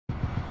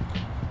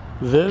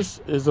This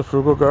is the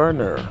Frugal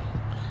Gardener.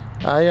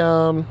 I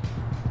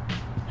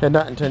had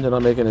not intended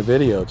on making a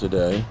video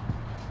today.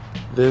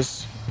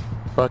 This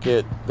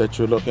bucket that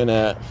you're looking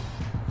at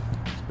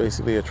is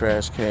basically a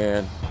trash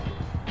can.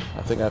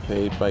 I think I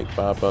paid like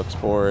 $5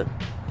 for it.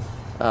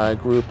 I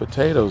grew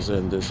potatoes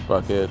in this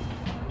bucket,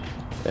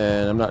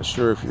 and I'm not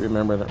sure if you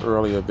remember an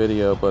earlier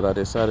video, but I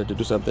decided to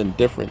do something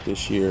different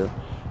this year.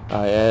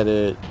 I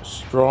added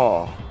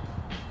straw,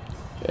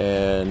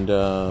 and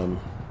the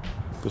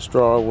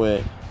straw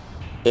went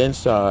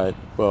inside,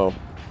 well,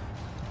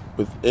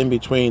 in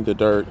between the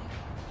dirt,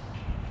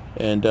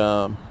 and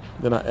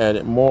then I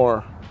added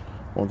more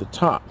on the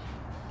top.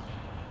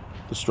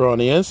 The straw on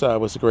the inside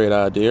was a great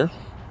idea.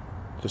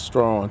 The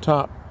straw on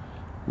top,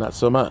 not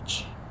so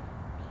much.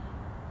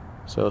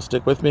 So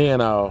stick with me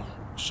and I'll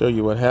show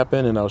you what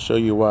happened, and I'll show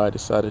you why I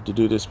decided to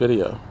do this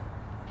video.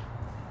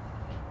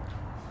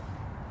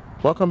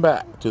 Welcome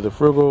back to the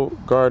Frugal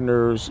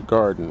Gardener's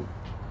Garden.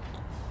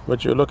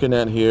 What you're looking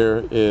at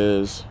here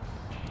is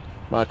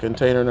my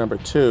container number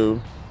 2.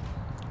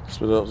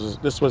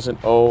 This was an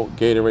old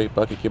Gatorade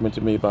bucket given to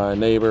me by a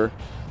neighbor.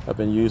 I've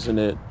been using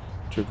it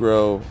to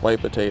grow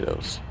white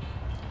potatoes.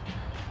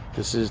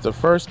 This is the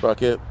first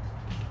bucket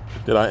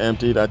that I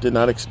emptied. I did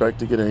not expect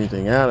to get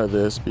anything out of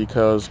this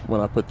because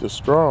when I put the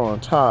straw on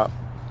top,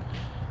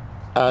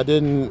 I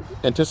didn't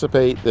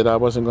anticipate that I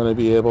wasn't going to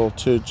be able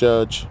to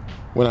judge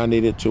when I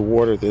needed to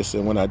water this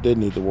and when I did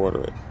need to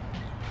water it.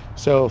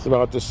 So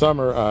throughout the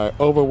summer, I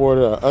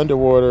overwatered, I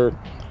underwatered,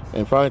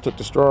 and finally took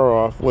the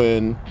straw off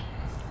when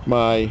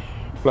my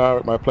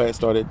plant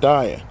started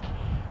dying.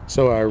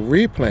 So I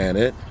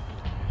replanted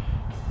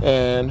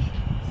and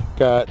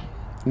got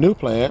new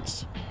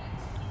plants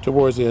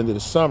towards the end of the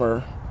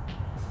summer,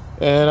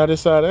 and I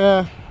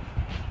decided,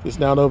 it's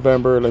now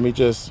November, let me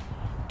just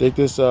dig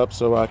this up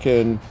so I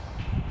can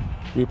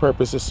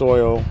repurpose the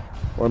soil,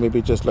 or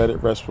maybe just let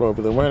it rest for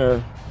over the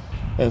winter.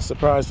 And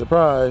surprise,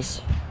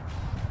 surprise,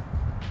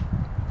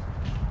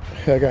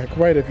 I got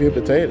quite a few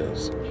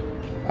potatoes.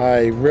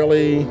 I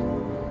really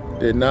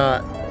did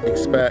not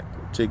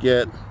expect to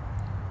get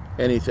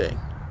anything.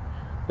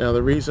 Now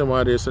the reason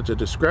why there's such a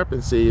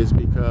discrepancy is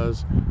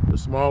because the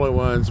smaller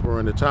ones were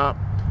on the top.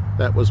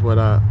 That was what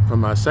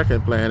from my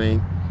second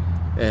planting,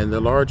 and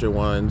the larger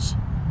ones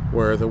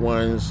were the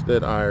ones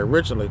that I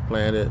originally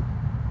planted.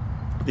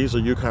 These are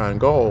Yukon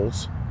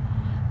Golds,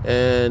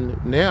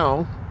 and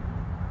now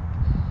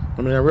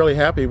I'm really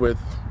happy with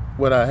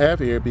what I have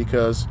here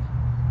because,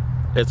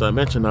 as I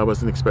mentioned, I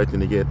wasn't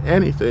expecting to get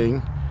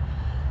anything.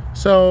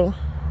 So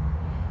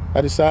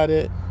I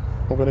decided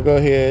I'm going to go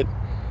ahead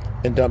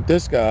and dump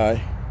this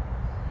guy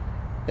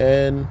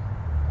and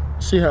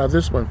see how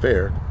this one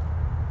fared.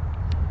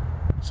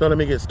 So let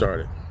me get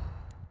started.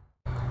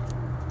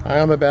 I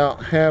am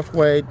about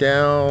halfway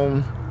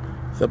down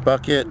the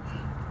bucket,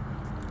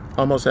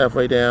 almost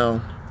halfway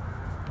down,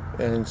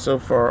 and so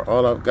far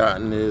all I've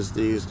gotten is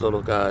these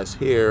little guys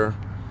here.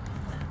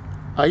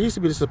 I used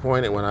to be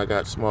disappointed when I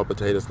got small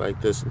potatoes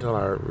like this until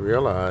I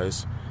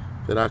realized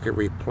that I could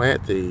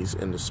replant these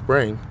in the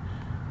spring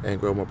and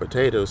grow more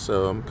potatoes,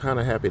 so I'm kind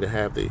of happy to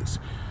have these.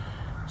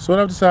 So what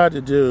I've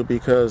decided to do,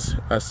 because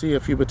I see a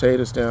few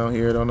potatoes down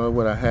here, I don't know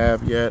what I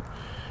have yet.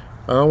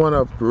 I don't want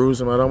to bruise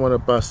them, I don't want to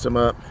bust them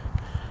up.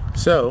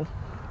 So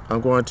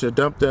I'm going to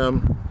dump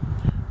them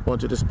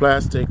onto this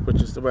plastic,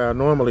 which is the way I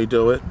normally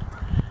do it.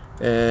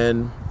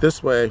 And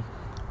this way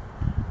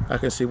I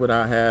can see what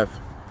I have,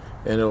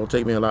 and it'll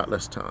take me a lot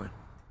less time.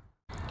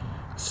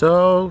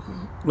 So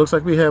looks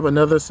like we have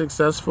another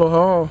successful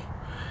haul.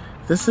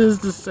 This is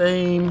the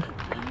same,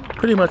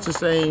 pretty much the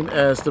same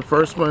as the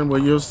first one, where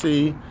you'll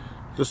see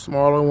the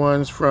smaller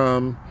ones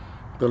from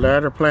the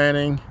latter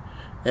planting,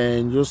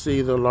 and you'll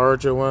see the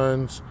larger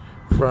ones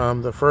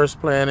from the first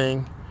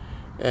planting.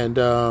 And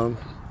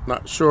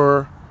not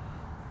sure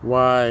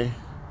why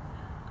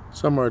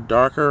some are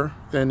darker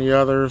than the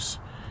others,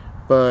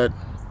 but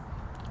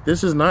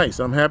this is nice.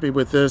 I'm happy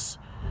with this,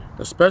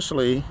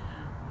 especially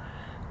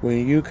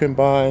when you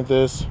combine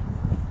this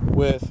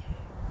with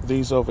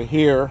these over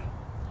here.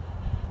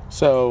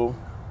 So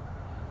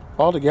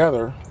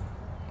altogether,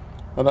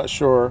 I'm not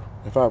sure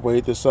if I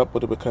weighed this up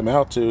what it would come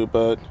out to,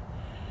 but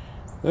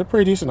they're a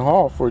pretty decent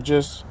haul for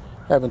just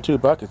having 2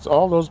 buckets.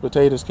 All those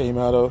potatoes came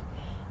out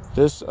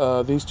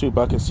of these 2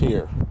 buckets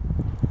here.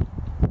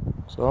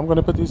 So I'm going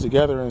to put these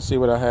together and see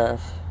what I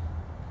have.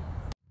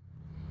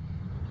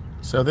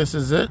 So this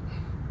is it.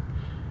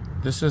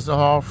 This is the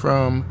haul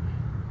from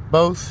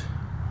both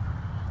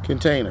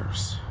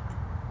containers.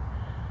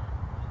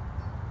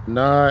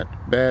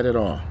 Not bad at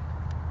all.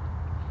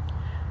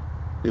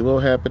 We will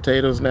have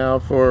potatoes now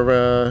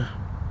for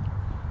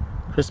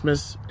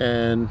Christmas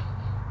and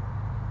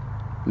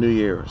New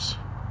Year's.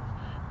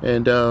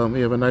 And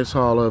we have a nice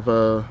haul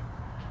of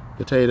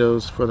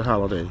potatoes for the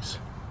holidays.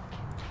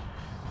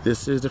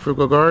 This is the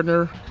Frugal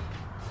Gardener.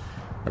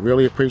 I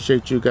really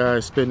appreciate you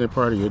guys spending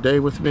part of your day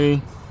with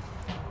me.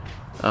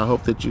 I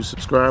hope that you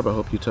subscribe. I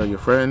hope you tell your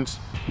friends.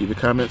 Leave your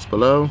comments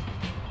below.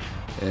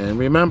 And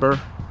remember,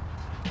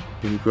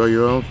 when you grow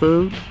your own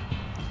food,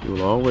 you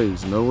will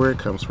always know where it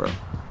comes from.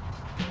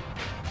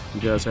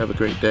 You guys have a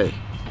great day.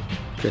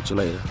 Catch you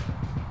later.